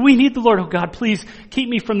David, we need the Lord. "Oh God, please keep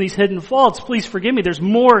me from these hidden faults. Please forgive me. There's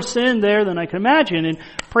more sin there than I can imagine." And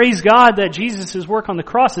praise God that Jesus' work on the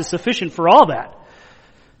cross is sufficient for all that.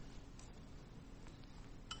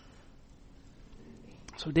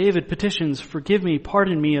 So David petitions, "Forgive me,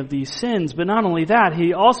 pardon me of these sins." But not only that,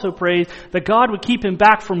 he also prays that God would keep him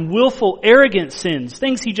back from willful, arrogant sins,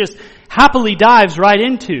 things he just happily dives right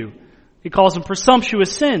into. He calls them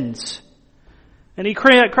presumptuous sins. And he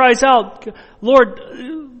cries out, "Lord,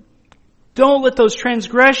 don't let those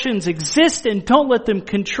transgressions exist and don't let them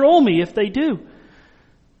control me if they do."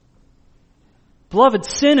 Beloved,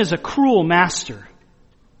 sin is a cruel master.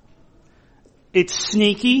 It's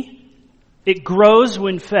sneaky. It grows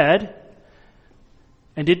when fed,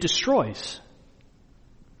 and it destroys.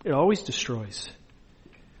 It always destroys.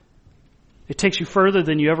 It takes you further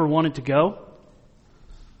than you ever wanted to go.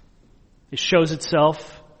 It shows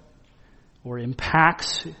itself or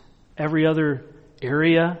impacts every other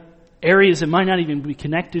area. Areas that might not even be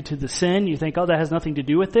connected to the sin. You think, that has nothing to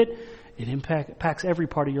do with it. It impacts every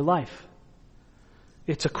part of your life.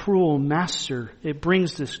 It's a cruel master. It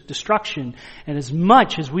brings this destruction. And as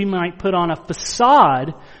much as we might put on a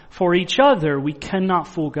facade for each other, we cannot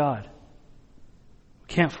fool God. We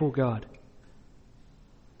can't fool God.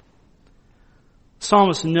 The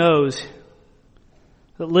psalmist knows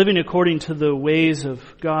that living according to the ways of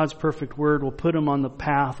God's perfect word will put him on the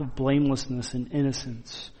path of blamelessness and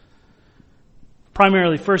innocence.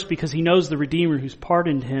 Primarily first because he knows the Redeemer who's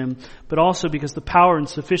pardoned him, but also because the power and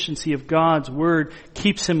sufficiency of God's word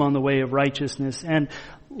keeps him on the way of righteousness. And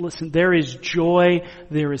listen, there is joy,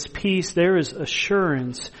 there is peace, there is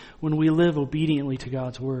assurance when we live obediently to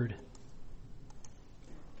God's word.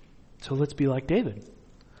 So let's be like David.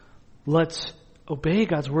 Let's obey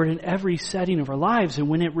God's word in every setting of our lives. And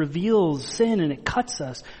when it reveals sin and it cuts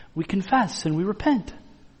us, we confess and we repent.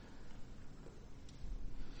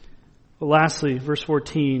 But lastly, verse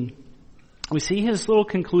 14, we see his little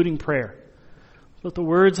concluding prayer. "Let the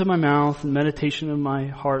words of my mouth and meditation of my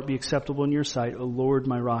heart be acceptable in your sight, O Lord,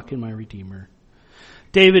 my rock and my redeemer."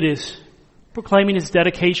 David is proclaiming his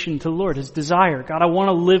dedication to the Lord, his desire. "God, I want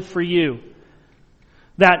to live for you."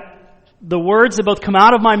 That the words that both come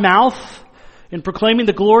out of my mouth in proclaiming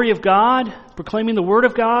the glory of God, proclaiming the word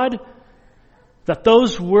of God, that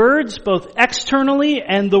those words, both externally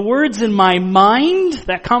and the words in my mind,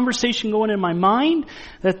 that conversation going in my mind,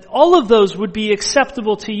 that all of those would be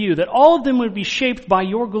acceptable to you, that all of them would be shaped by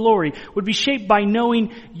your glory, would be shaped by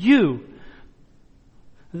knowing you,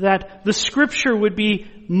 that the scripture would be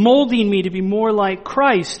molding me to be more like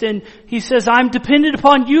Christ. And he says, "I'm dependent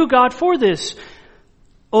upon you, God, for this.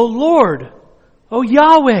 O Lord, O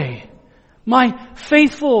Yahweh, my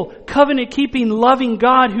faithful, covenant-keeping, loving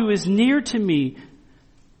God who is near to me.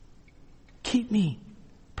 Keep me.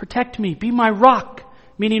 Protect me. Be my rock,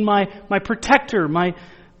 meaning my protector, my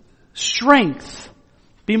strength.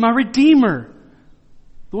 Be my redeemer.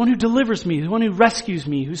 The one who delivers me, the one who rescues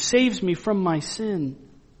me, who saves me from my sin.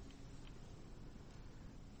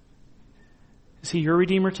 Is he your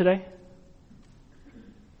redeemer today?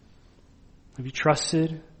 Have you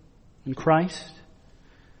trusted in Christ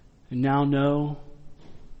and now know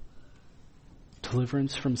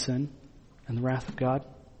deliverance from sin and the wrath of God?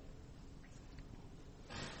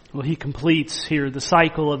 Well, he completes here the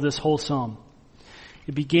cycle of this whole psalm.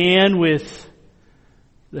 It began with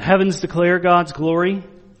the heavens declare God's glory,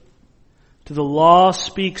 to the law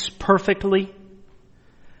speaks perfectly.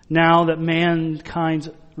 Now that mankind's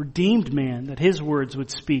redeemed man, that his words would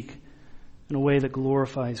speak in a way that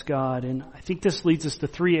glorifies God. And I think this leads us to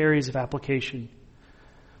 3 areas of application.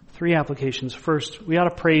 3 applications. First, we ought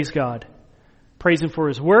to praise God. Praise Him for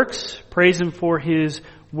His works. Praise Him for His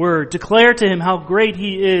word. Declare to Him how great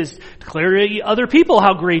He is. Declare to other people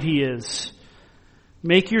how great He is.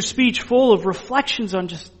 Make your speech full of reflections on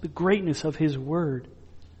just the greatness of His word.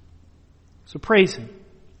 So praise Him.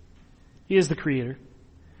 He is the Creator.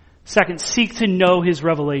 Second, seek to know His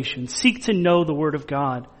revelation. Seek to know the Word of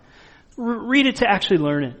God. Read it to actually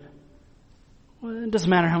learn it. Well, it doesn't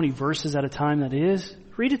matter how many verses at a time that is.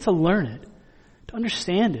 Read it to learn it, to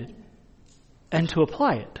understand it, and to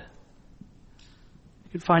apply it.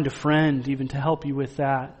 You could find a friend even to help you with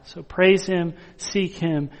that. So praise Him, seek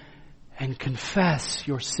Him, and confess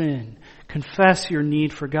your sin. Confess your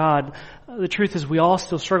need for God. The truth is we all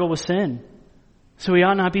still struggle with sin. So we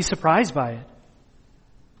ought not be surprised by it.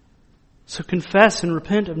 So confess and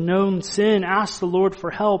repent of known sin. Ask the Lord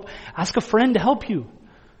for help. Ask a friend to help you.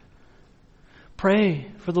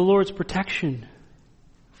 Pray for the Lord's protection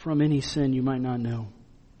from any sin you might not know.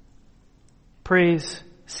 Praise,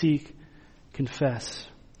 seek, confess.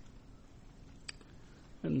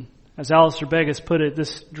 And as Alistair Begg has put it,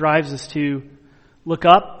 this drives us to look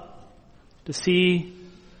up, to see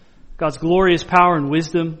God's glorious power and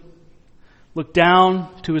wisdom. Look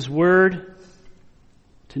down to His Word,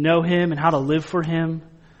 to know Him and how to live for Him.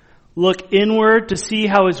 Look inward to see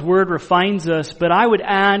how His Word refines us. But I would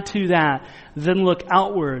add to that, then look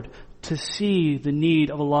outward to see the need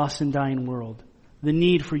of a lost and dying world. The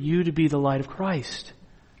need for you to be the light of Christ.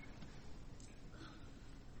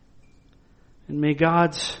 And may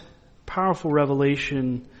God's powerful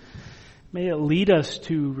revelation, may it lead us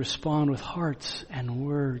to respond with hearts and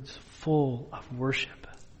words full of worship.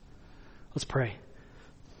 Let's pray.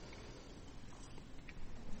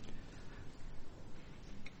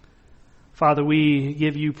 Father, we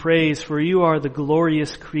give you praise, for you are the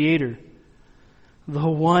glorious Creator, the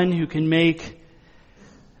one who can make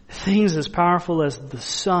things as powerful as the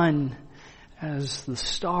sun, as the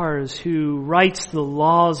stars, who writes the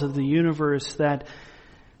laws of the universe, that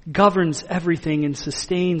governs everything and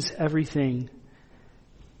sustains everything.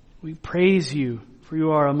 We praise you, for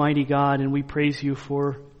you are a mighty God, and we praise you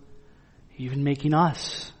for even making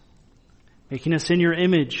us in your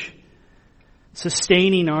image,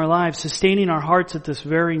 sustaining our lives, sustaining our hearts at this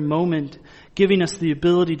very moment, giving us the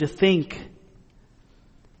ability to think.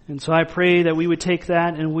 And so I pray that we would take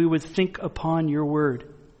that and we would think upon your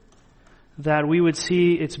word, that we would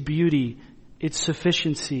see its beauty, its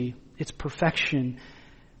sufficiency, its perfection,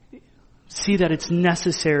 see that it's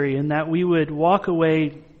necessary, and that we would walk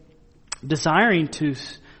away desiring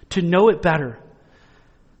to know it better.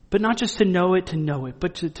 But not just to know it,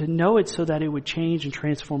 but to know it so that it would change and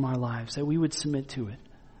transform our lives, that we would submit to it.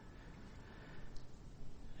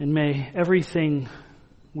 And may everything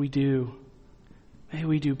we do, may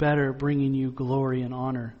we do better, bringing you glory and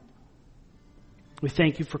honor. We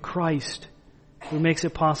thank you for Christ, who makes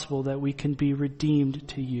it possible that we can be redeemed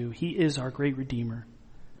to you. He is our great Redeemer.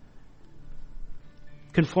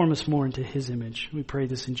 Conform us more into His image. We pray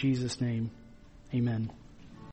this in Jesus' name. Amen.